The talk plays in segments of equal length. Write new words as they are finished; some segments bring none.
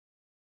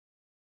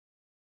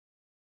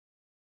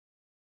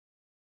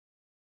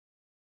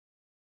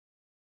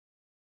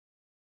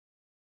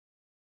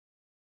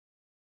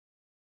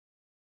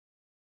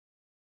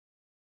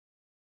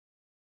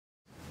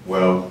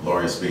Well,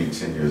 Laureus being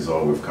 10 years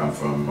old, we've come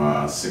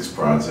from 6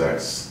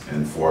 projects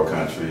in 4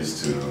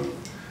 countries to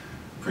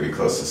pretty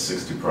close to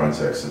 60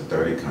 projects in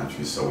 30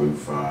 countries. So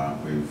we've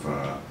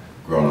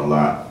grown a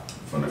lot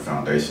from the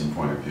foundation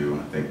point of view.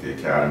 I think the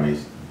academy,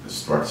 the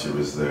structure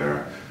is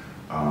there.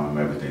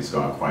 Everything's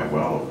gone quite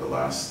well over the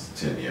last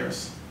 10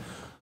 years.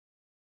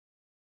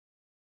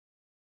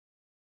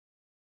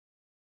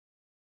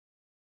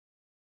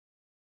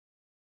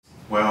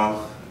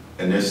 Well,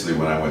 initially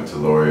when I went to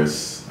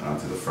Laureus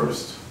to the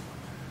first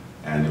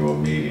annual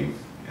meeting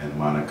in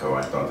Monaco,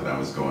 I thought that I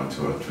was going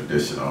to a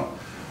traditional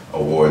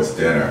awards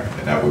dinner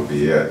and that would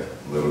be it.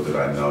 Little did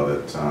I know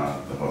that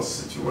the whole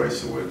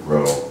situation would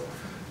grow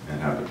and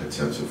have the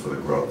potential for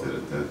the growth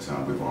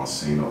that we've all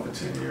seen over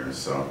 10 years.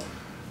 So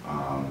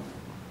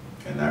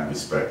in that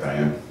respect, I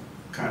am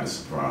kind of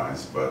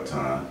surprised, but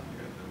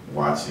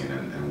watching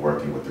and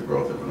working with the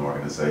growth of an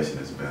organization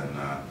has been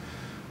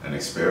an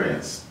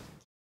experience.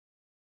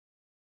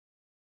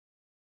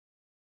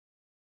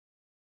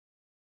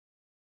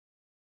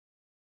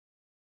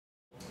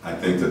 I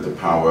think that the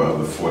power of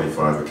the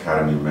 45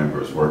 Academy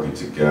members working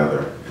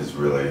together is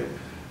really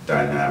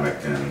dynamic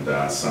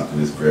and something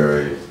that's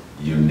very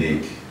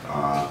unique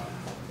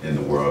in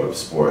the world of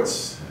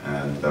sports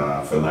and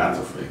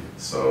philanthropy.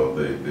 So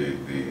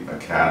the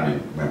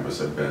Academy members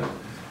have been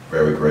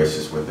very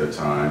gracious with their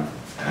time,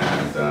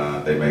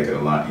 and they make it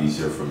a lot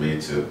easier for me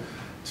to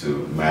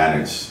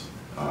manage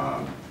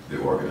the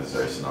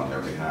organization on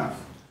their behalf.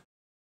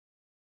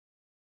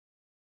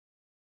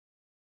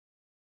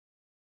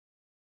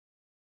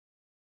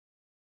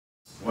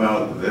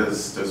 Well,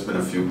 there's been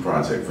a few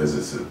project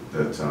visits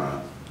that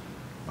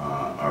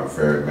are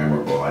very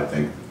memorable. I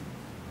think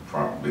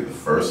probably the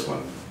first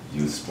one,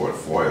 Youth Sport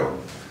Foil,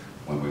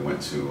 when we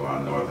went to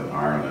Northern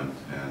Ireland,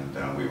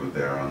 and we were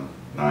there on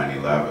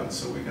 9/11,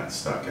 so we got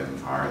stuck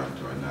in Ireland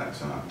during that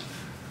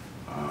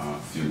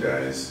few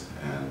days,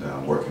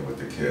 and working with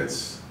the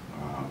kids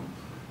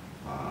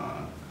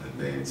and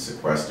being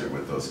sequestered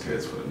with those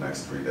kids for the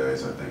next 3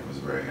 days, I think was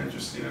very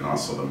interesting. And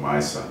also the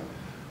MISA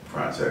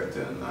project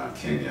in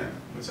Kenya,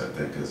 which I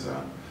think is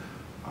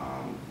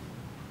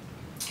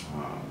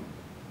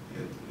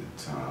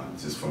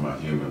just from a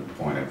human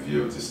point of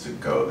view, just to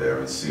go there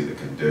and see the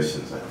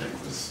conditions, I think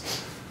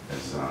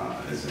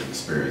is an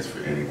experience for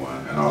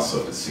anyone, and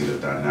also to see the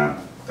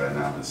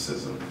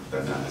dynamicism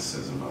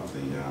of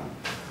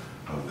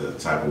the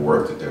type of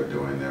work that they're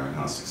doing there and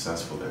how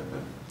successful they've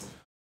been.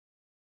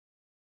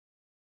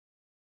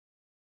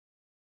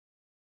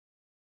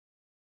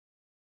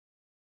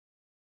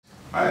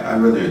 I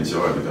really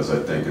enjoy it because I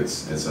think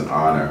it's an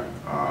honor.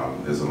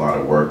 There's a lot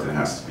of work that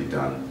has to be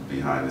done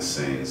behind the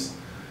scenes,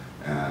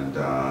 and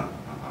I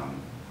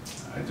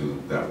do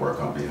that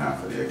work on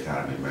behalf of the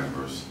Academy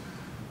members,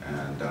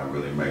 and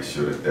really make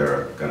sure that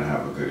they're going to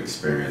have a good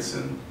experience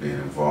in being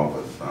involved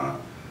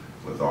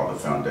with all the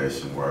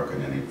foundation work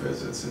and any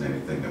visits and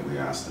anything that we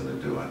ask them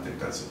to do. I think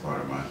that's a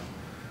part of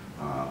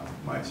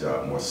my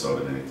job more so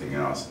than anything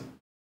else.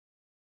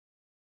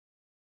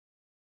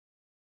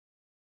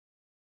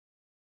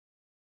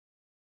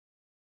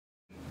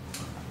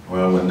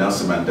 Well, when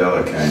Nelson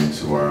Mandela came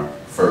to our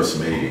first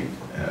meeting,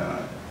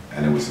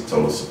 and it was a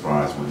total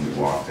surprise when he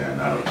walked in,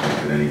 I don't think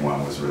that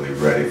anyone was really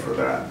ready for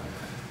that.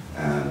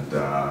 And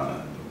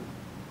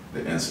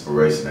the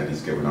inspiration that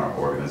he's given our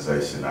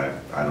organization,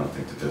 I don't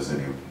think that there's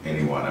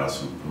anyone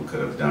else who could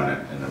have done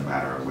it in the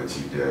manner in which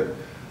he did.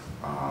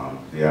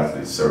 The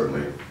athletes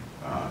certainly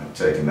have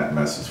taken that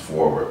message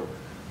forward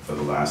for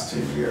the last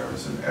 10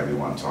 years, and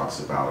everyone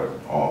talks about it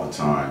all the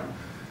time.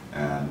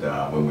 And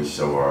when we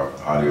show our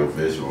audio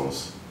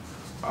visuals,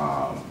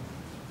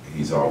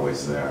 he's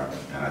always there,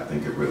 and I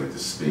think it really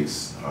just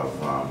speaks of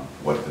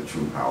what the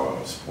true power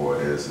of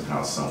sport is and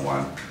how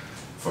someone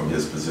from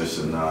his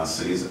position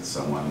sees it,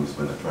 someone who's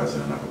been the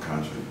president of a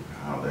country,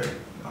 how they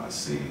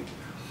see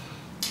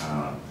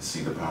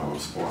the power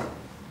of sport.